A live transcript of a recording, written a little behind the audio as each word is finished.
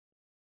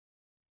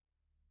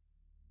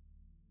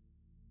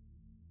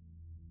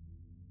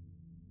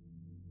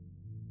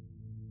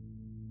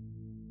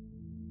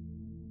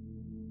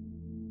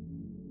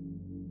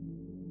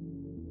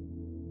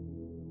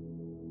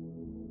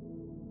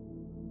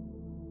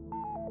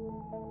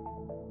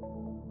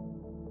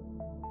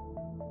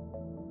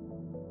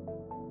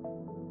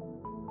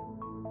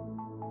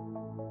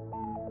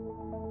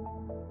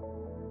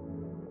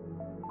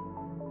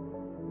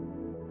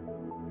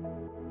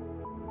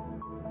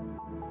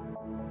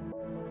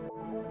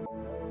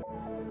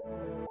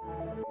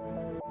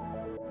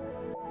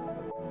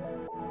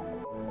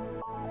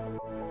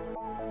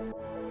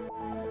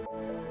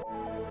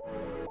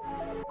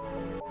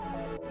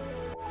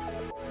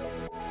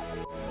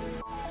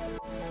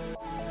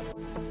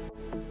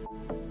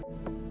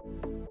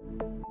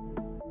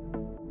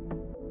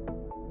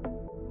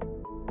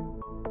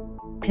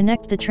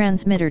Connect the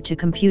transmitter to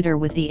computer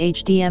with the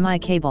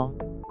HDMI cable.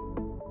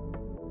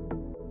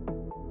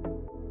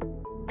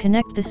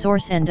 Connect the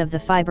source end of the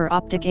fiber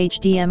optic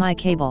HDMI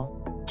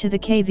cable to the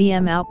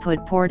KVM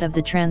output port of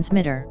the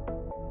transmitter.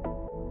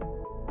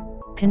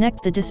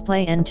 Connect the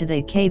display end to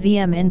the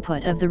KVM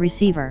input of the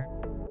receiver.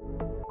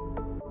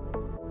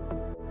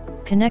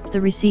 Connect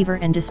the receiver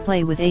and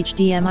display with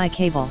HDMI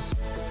cable.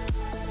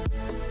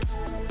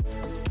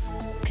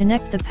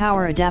 Connect the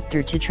power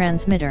adapter to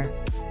transmitter.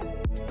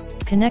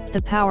 Connect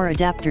the power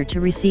adapter to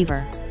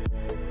receiver.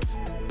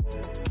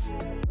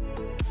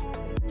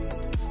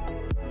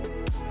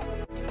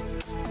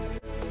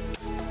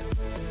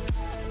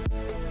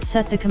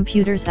 Set the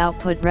computer's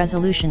output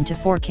resolution to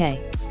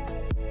 4K.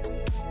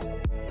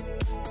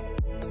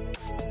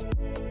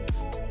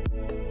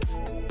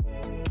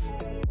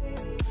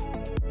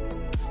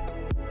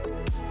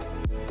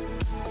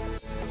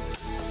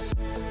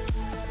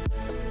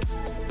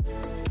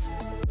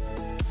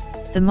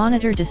 The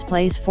monitor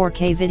displays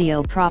 4K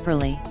video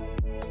properly.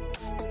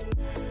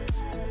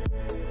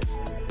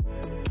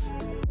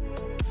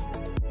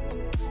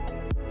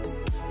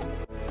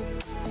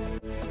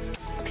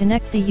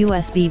 Connect the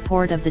USB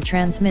port of the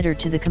transmitter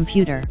to the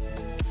computer.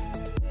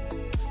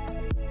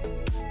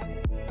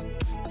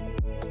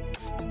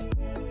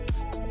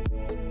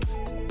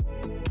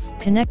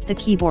 Connect the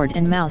keyboard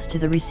and mouse to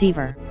the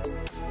receiver.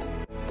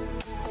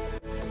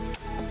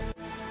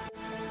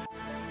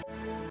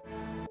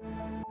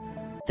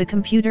 The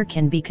computer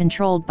can be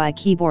controlled by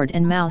keyboard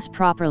and mouse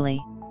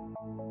properly.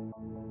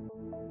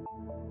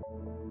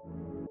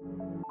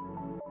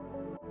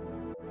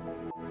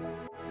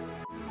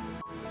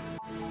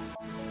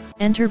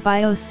 Enter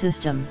BIOS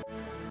system.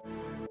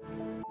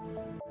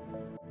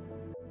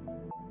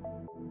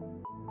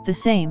 The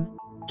same,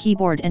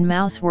 keyboard and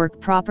mouse work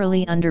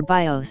properly under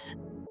BIOS.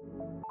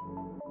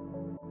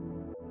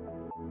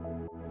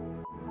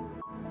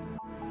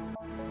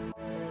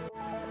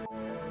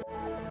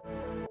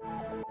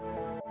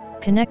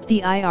 Connect the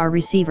IR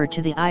receiver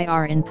to the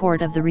IR in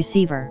port of the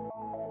receiver.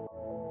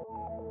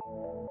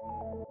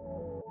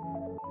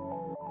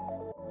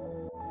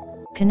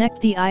 Connect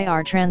the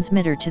IR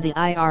transmitter to the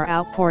IR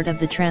out port of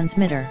the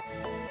transmitter.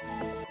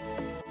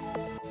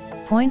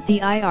 Point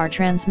the IR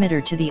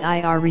transmitter to the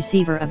IR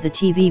receiver of the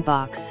TV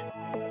box.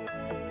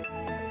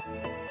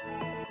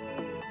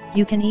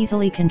 You can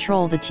easily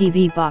control the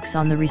TV box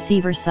on the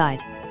receiver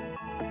side.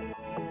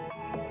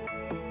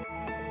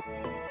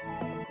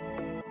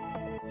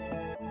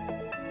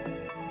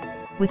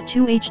 With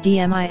 2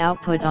 HDMI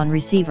output on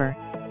receiver,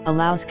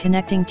 allows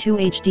connecting 2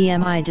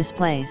 HDMI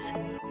displays.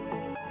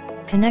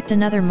 Connect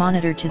another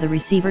monitor to the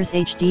receiver's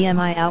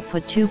HDMI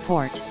output 2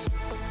 port.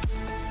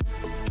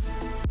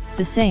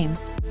 The same,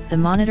 the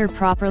monitor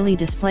properly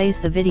displays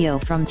the video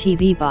from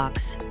TV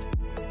box.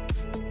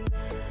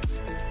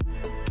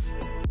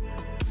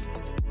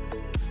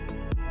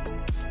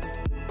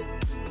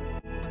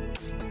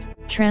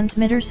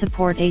 Transmitter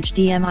support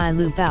HDMI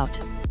loop out.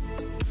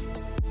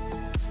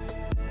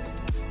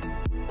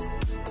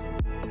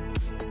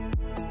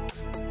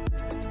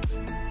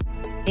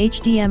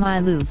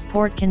 HDMI loop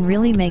port can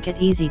really make it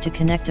easy to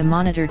connect a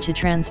monitor to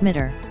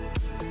transmitter.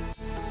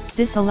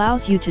 This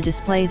allows you to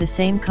display the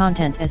same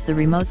content as the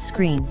remote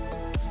screen.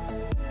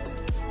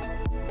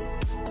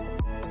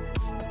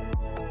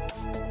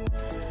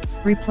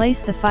 Replace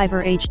the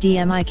fiber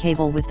HDMI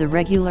cable with the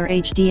regular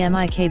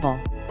HDMI cable.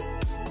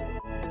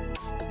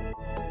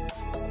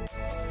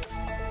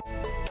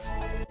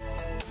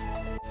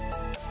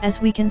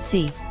 As we can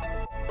see,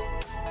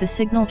 the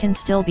signal can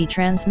still be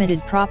transmitted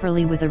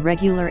properly with a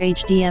regular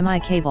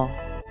HDMI cable.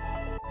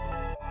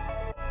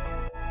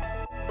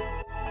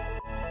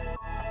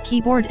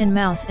 Keyboard and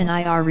mouse and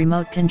IR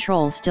remote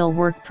control still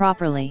work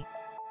properly.